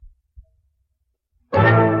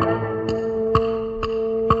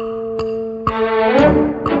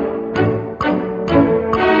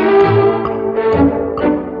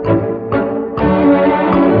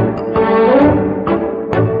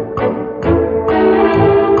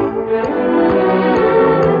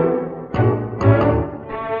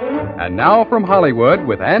now from Hollywood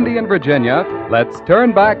with Andy and Virginia, let's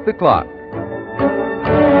turn back the clock.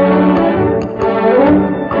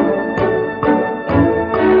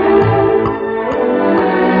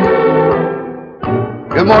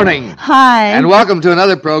 Good morning. Hi. And welcome to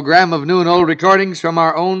another program of new and old recordings from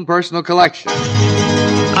our own personal collection.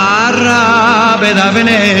 Arabe da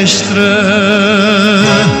finestra,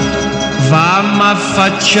 famma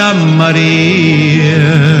faccia Maria,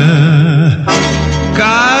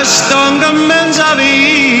 castonga menza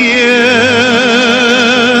via,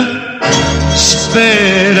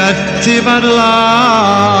 spera ti parlare.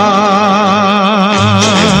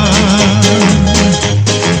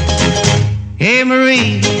 Hey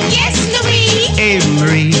Marie. Yes, Louis. Hey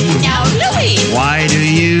Marie. No, Louis. Why do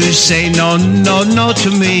you say no, no, no to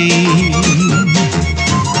me?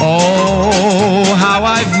 Oh, how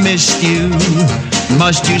I've missed you.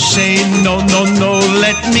 Must you say no, no, no,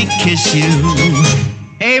 let me kiss you?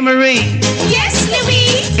 Hey Marie. Yes,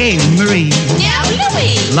 Louis. Hey Marie. No,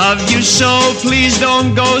 Louis. Love you so, please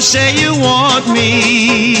don't go, say you want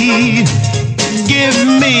me. Give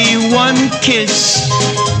me one kiss.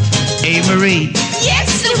 Hey Marie.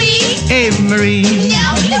 Yes, Louis. Hey Marie.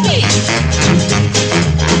 No, Louis.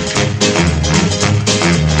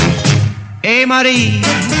 Hey Marie.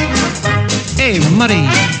 Hey Marie.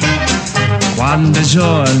 Quando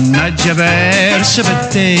sono già perso per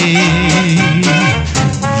te,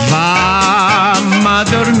 fammi a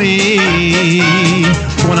dormire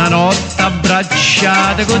una notte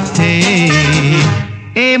abbracciata con te.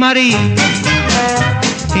 Hey Marie.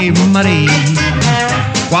 Hey Marie.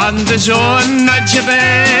 Quando sono già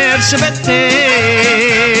perso per te,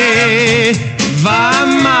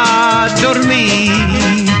 vammi a dormire.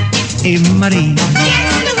 E Marie.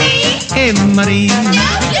 Yes, Louis. E Marie. No,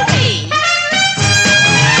 Louis.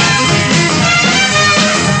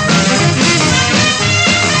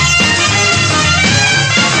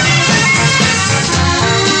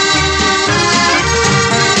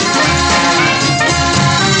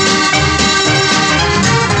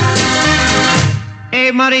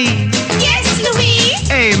 Hey Marie. Yes, Louis.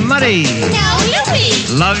 Hey Marie. No, Louis.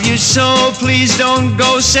 Love you so, please don't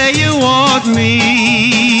go, say you want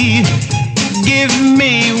me. Give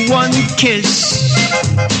me one kiss.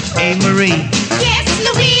 Hey Marie. Yes,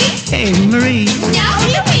 Louis. Hey Marie. No,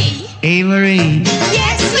 Louis. Hey Marie.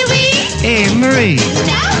 Yes, Louis. Hey Marie.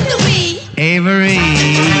 No, Louis. Hey Marie.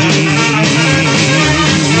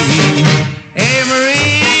 Hey Marie.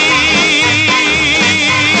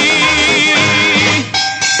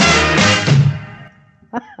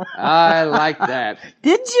 I like that.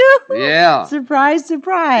 Did you? Yeah. Surprise,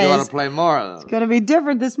 surprise. You want to play more of those? It's going to be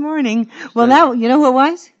different this morning. Well, now, you know who it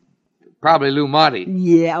was? Probably Lou Monte.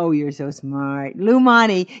 Yeah. Oh, you're so smart. Lou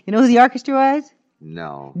Monte. You know who the orchestra was?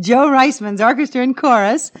 No. Joe Reisman's orchestra and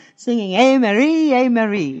chorus singing "Hey Marie, Hey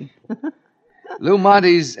Marie." Lou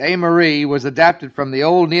Monte's A Marie was adapted from the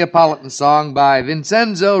old Neapolitan song by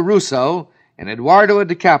Vincenzo Russo and Eduardo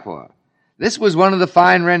da Capua. This was one of the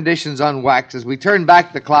fine renditions on wax as we turn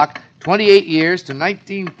back the clock 28 years to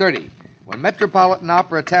 1930, when Metropolitan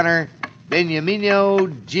Opera tenor Beniamino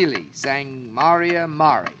Gigli sang Maria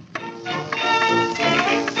Mari.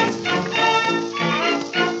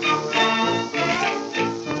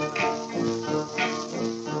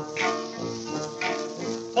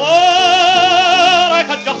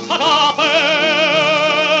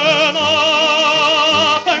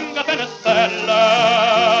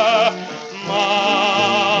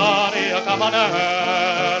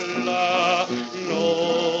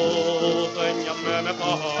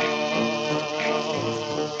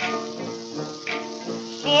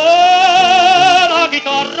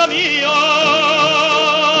 Chitarra mia,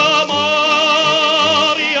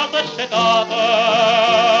 Maria tessetata,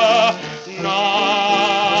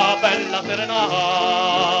 una bella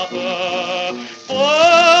serenata,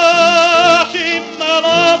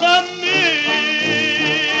 facimmela da me.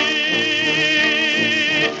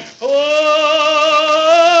 Oi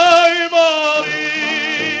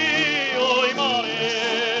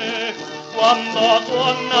Maria, quando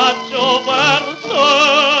suonaggio perso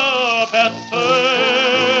per te.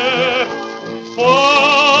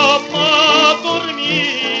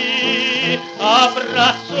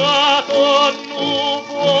 Abbracciato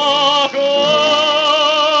nuvoso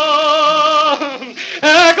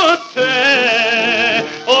e con te,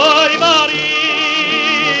 oi Maria,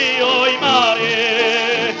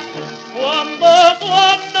 quando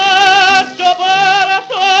suonaggio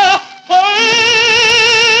perso poi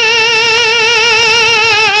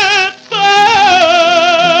te,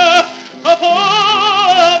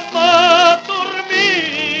 fammi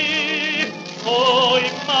dormire, oi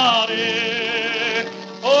Maria.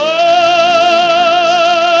 Oh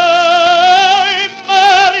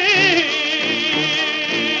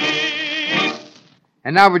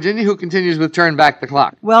And now, Virginia, who continues with Turn Back the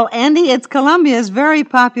Clock? Well, Andy, it's Columbia's very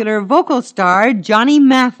popular vocal star, Johnny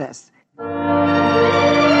Mathis.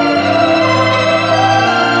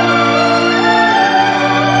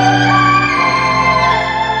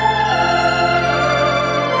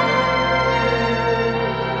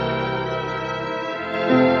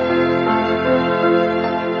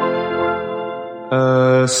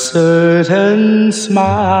 A certain smile,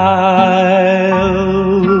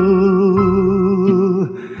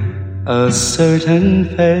 a certain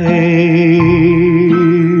face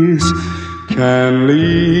can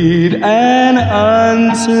lead an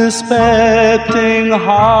unsuspecting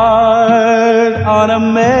heart on a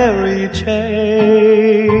merry chase.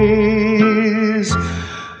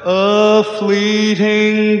 A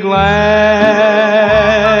fleeting glance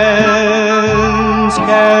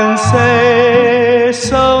can say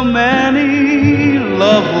so many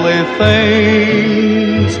lovely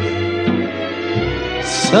things.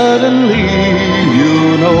 Suddenly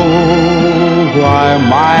you know why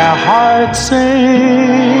my heart sings.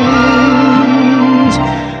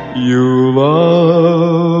 You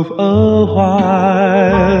love a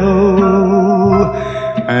while,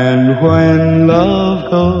 and when love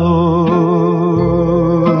goes,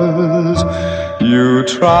 you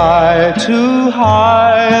try to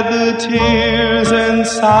hide the tears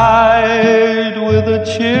inside with a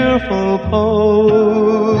cheerful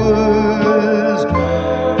pose.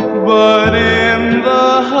 But in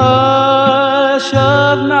the hush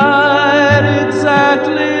of night,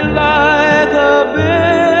 exactly like a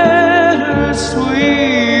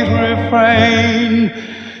bittersweet refrain,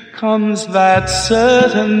 comes that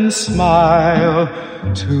certain smile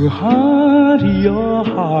to haunt your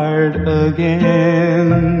heart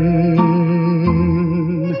again.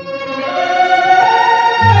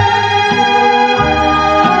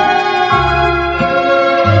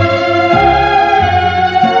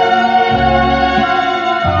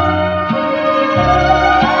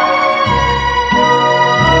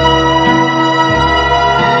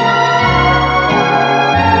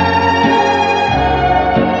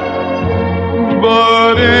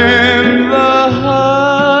 But in the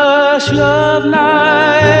hush of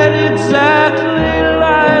night, exactly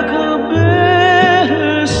like a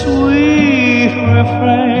bittersweet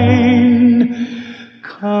refrain,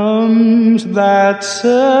 comes that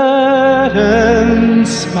certain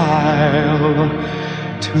smile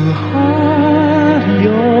to haunt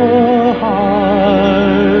your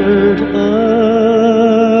heart again.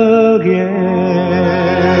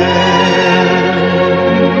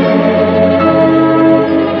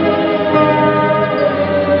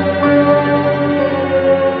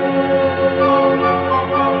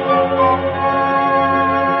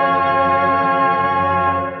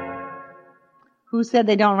 Who said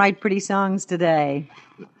they don't write pretty songs today?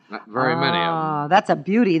 Not very many of them. Oh, that's a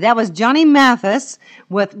beauty. That was Johnny Mathis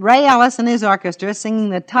with Ray Ellis and his orchestra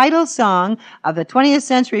singing the title song of the 20th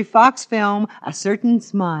Century Fox film, A Certain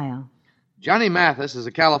Smile. Johnny Mathis is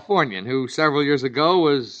a Californian who several years ago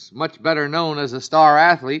was much better known as a star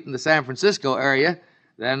athlete in the San Francisco area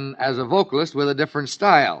than as a vocalist with a different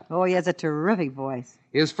style. Oh, he has a terrific voice.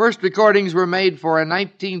 His first recordings were made for a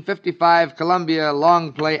 1955 Columbia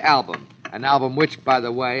long play album, an album which, by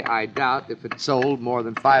the way, I doubt if it sold more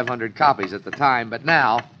than 500 copies at the time, but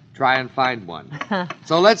now, try and find one.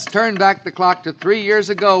 So let's turn back the clock to 3 years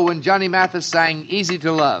ago when Johnny Mathis sang Easy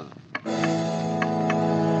to Love.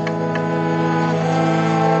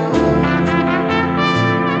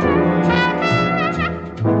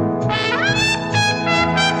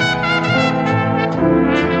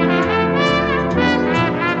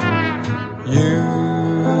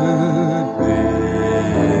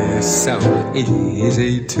 So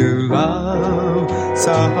easy to love,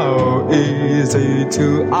 so easy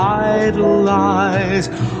to idolize,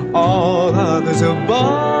 all others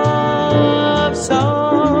above,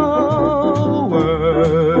 so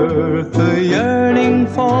worth the yearning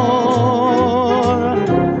for,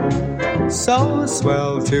 so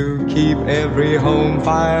swell to keep every home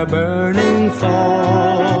fire burning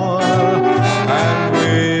for, and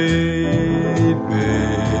we'd be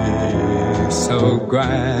so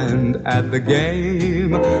grand at the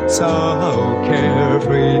game, so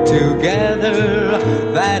carefree together,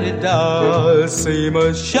 that it does seem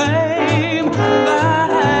a shame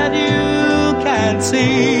that you can't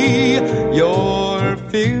see your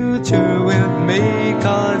future with me,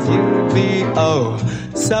 'cause you'd be, oh,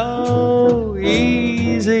 so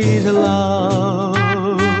easy to love.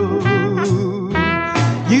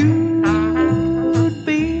 You'd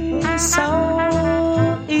be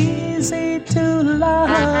so easy to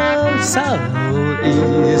love, so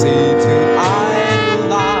easy to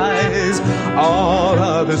idolize, all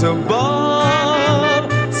stars above,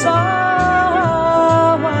 so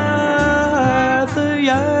worth the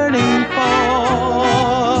yearning for,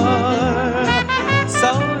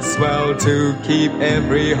 so swell to keep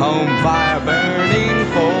every home fire burning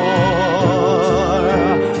for.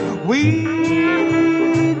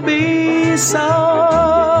 We'd be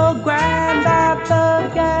so grand at the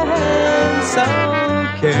game, so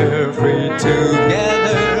carefree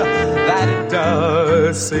together, that it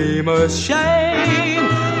does seem a shame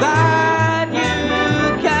that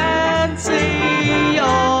you can't see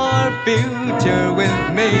your future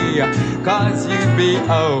with me, 'cause you'd be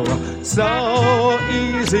oh so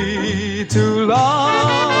easy to love.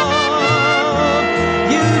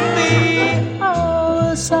 You'd be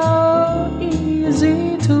oh so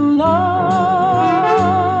easy to love.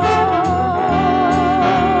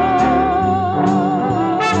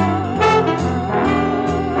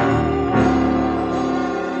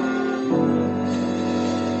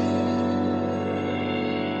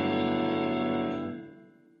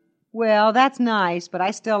 Well, that's nice, but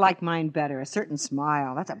I still like mine better. A Certain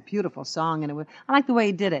Smile. That's a beautiful song, and I like the way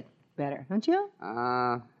he did it better, don't you?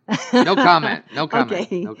 No comment. No comment.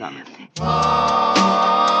 Okay. No comment.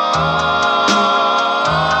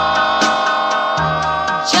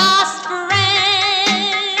 Just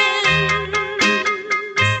friends,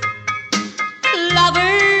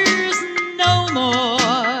 lovers no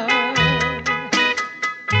more.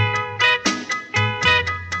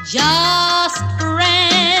 Just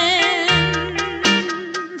friends,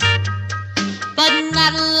 but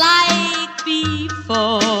not like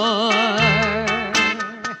before.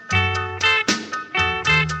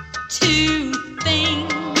 To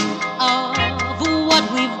think of what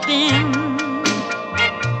we've been,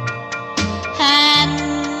 and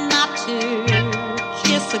not to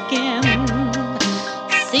kiss again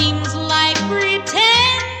seems like pretending.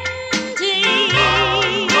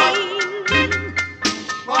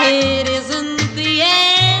 It isn't the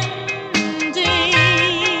ending.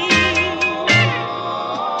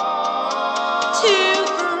 Two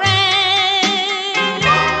friends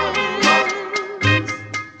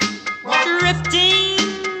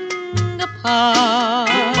drifting apart.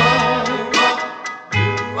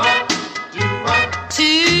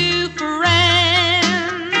 Two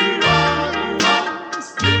friends,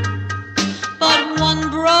 but one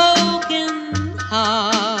broken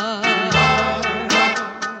heart.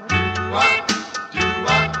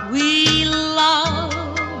 We love,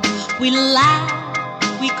 we laugh,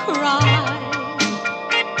 we cry,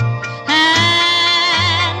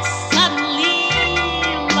 and suddenly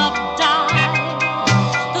love dies.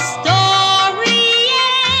 The story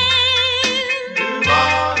ends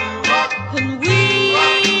when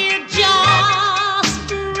we're just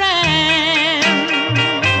friends.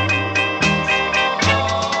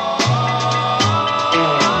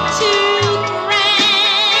 Two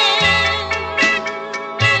friends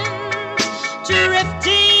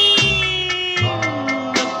drifting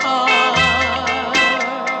apart.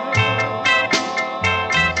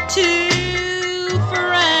 Two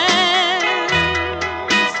friends,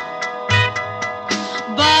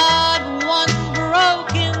 but one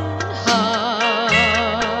broken heart.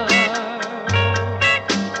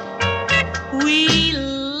 We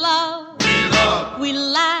love, we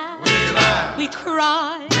laugh, we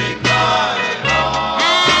cry,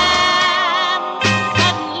 and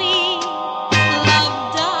suddenly love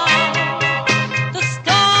dies. The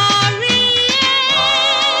story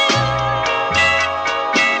ends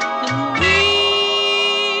when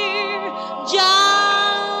we're just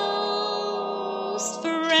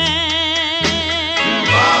friends.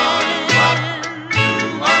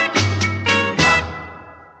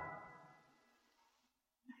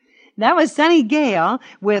 That was Sonny Gale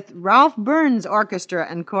with Ralph Burns Orchestra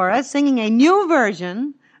and Chorus singing a new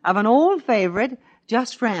version of an old favorite,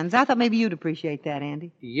 Just Friends. I thought maybe you'd appreciate that,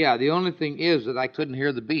 Andy. Yeah, the only thing is that I couldn't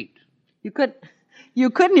hear the beat. You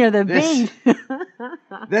couldn't hear the This- beat.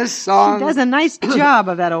 This song, Does a nice job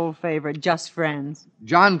of that old favorite, Just Friends.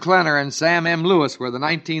 John Klenner and Sam M. Lewis were the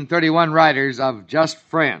 1931 writers of Just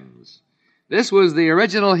Friends. This was the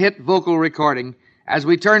original hit vocal recording as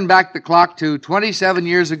we turn back the clock to 27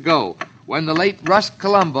 years ago when the late Russ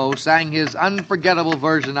Columbo sang his unforgettable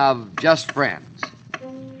version of Just Friends.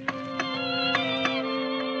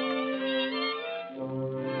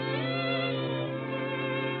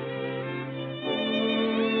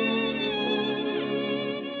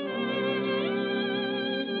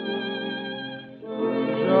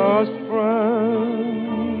 Just friends,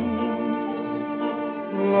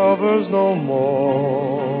 lovers no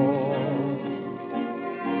more.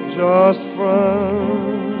 Just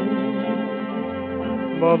friends,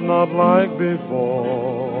 but not like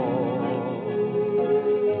before.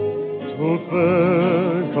 to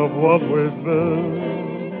think of what we've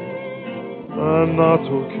been and not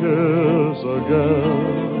to kiss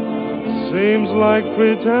again seems like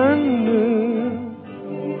pretending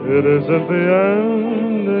it isn't the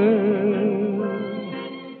ending.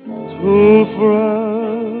 Two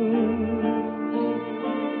friends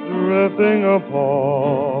drifting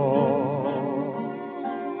apart,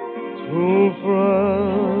 two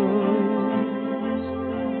friends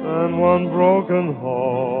and one broken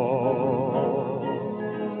heart.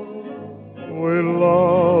 We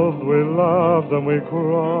loved, we laughed, and we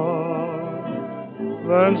cried.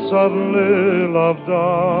 Then suddenly love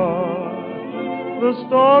died. The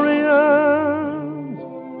story ends,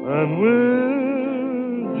 and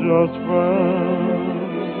we're just friends.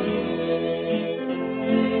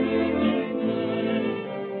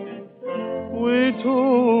 We two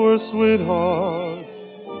were sweethearts,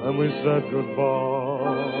 and we said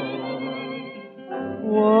goodbye.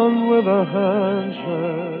 One with a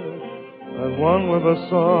handshake and one with a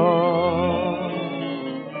sigh.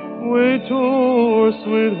 We two were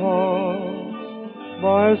sweethearts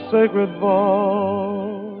by a sacred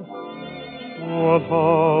vow. What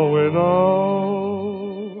are we now?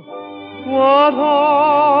 What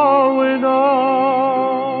are we now?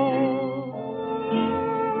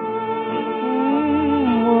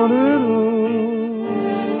 What it is?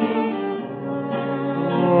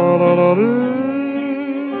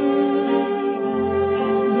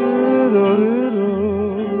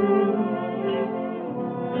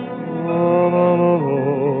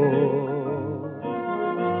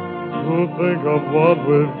 Think of what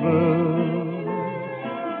we've been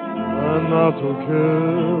and not to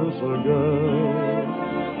kiss again.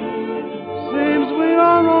 Seems we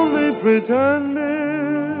are only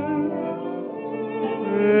pretending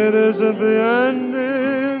it isn't the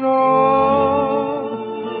ending of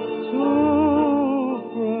two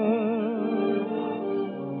friends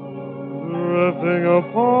drifting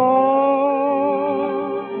apart.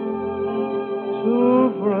 Two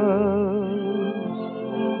friends,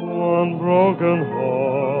 one broken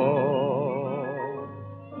heart.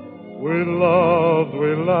 We loved,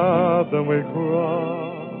 we laughed, and we cried.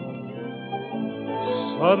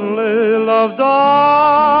 Suddenly love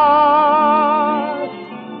died.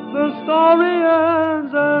 The story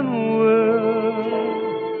ends, and we're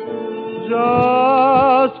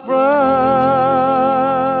just friends.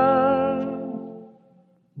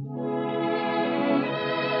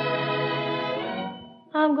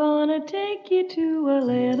 I'm gonna take you to a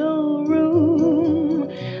little room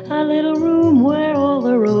where all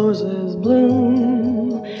the roses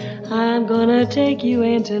bloom. I'm gonna take you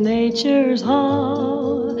into nature's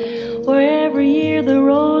hall, where every year the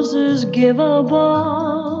roses give a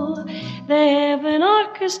ball. They have an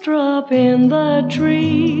orchestra up in the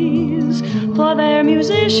trees, for their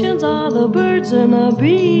musicians are the birds and the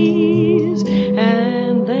bees,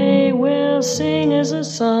 and they will sing us a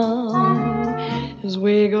song as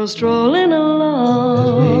we go strolling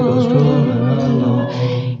along,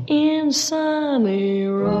 in sunny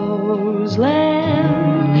Roseland,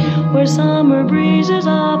 where summer breezes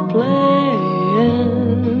are playing.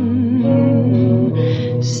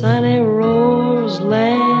 Sunny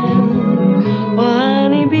Roseland, where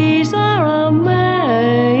honeybees are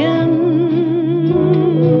a-maying.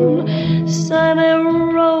 Sunny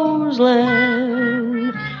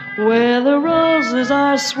Roseland, where the roses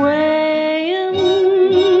are swaying,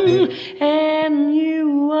 and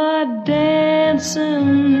you are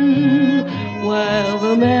dancing while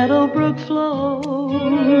the meadow brook flows.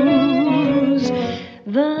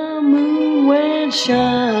 The moon, when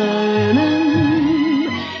shining,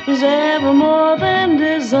 is ever more than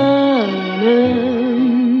designing.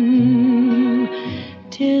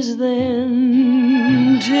 'Tis then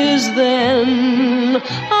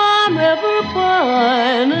I'm ever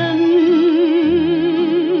pining.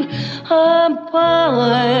 I'm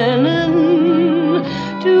pining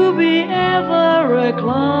to be ever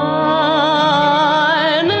reclining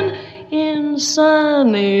in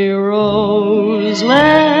sunny Roseland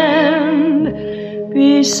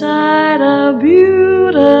beside a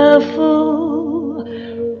beautiful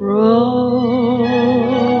rose.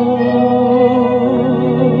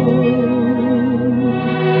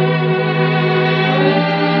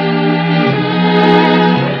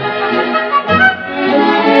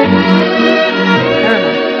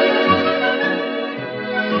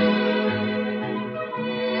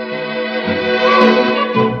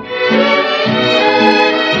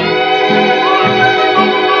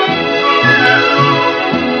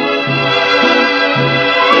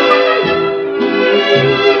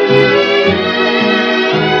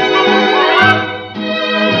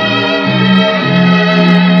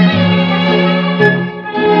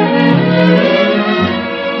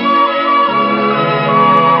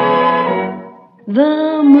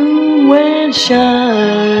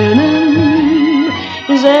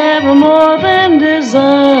 never more than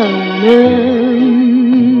designing.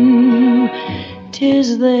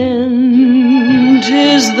 'Tis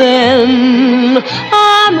then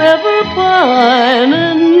I'm ever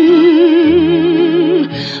pining.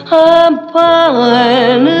 I'm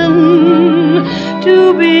pining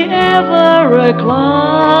to be ever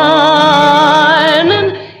reclining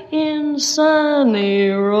in sunny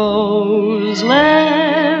Roseland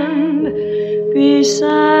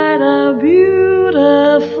beside a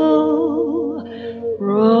beautiful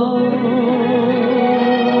rose.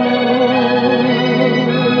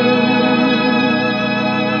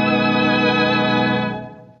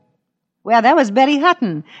 Well, that was Betty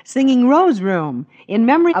Hutton singing Rose Room in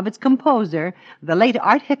memory of its composer, the late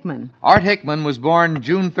Art Hickman. Art Hickman was born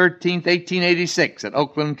June 13, 1886, at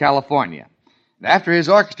Oakland, California. After his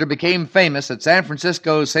orchestra became famous at San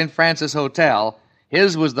Francisco's St. Francis Hotel,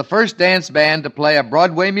 his was the first dance band to play a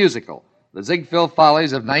Broadway musical, the Ziegfeld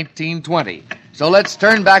Follies of 1920. So let's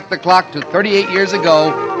turn back the clock to 38 years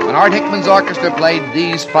ago when Art Hickman's orchestra played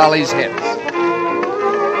these Follies hits.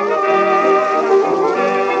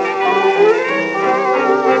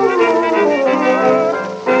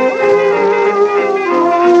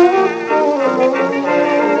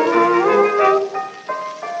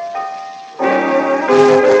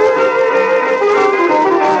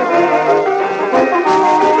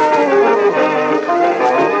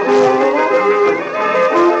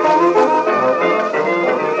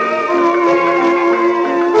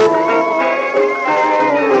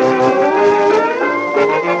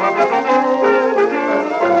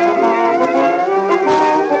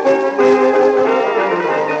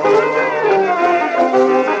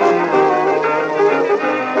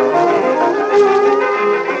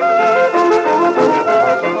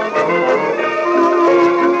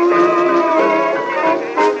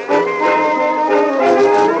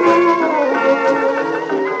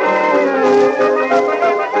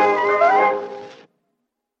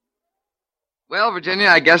 Well, Virginia,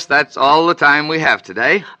 I guess that's all the time we have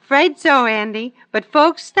today. Afraid so, Andy. But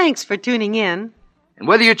folks, thanks for tuning in. And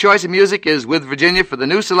whether your choice of music is with Virginia for the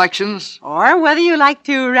new selections, Or whether you like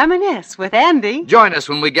to reminisce with Andy, join us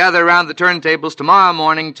when we gather around the turntables tomorrow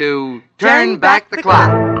morning to Turn Back the Clock.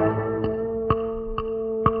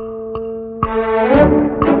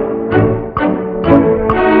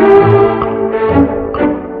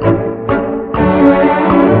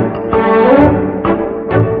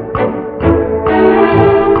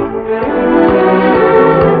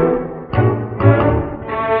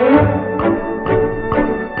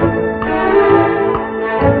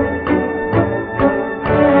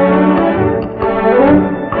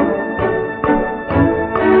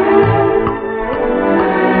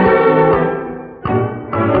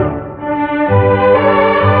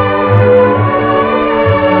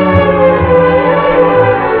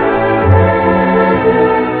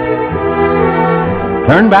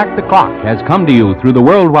 Turn Back the Clock has come to you through the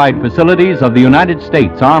worldwide facilities of the United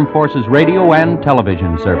States Armed Forces Radio and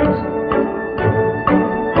Television Service.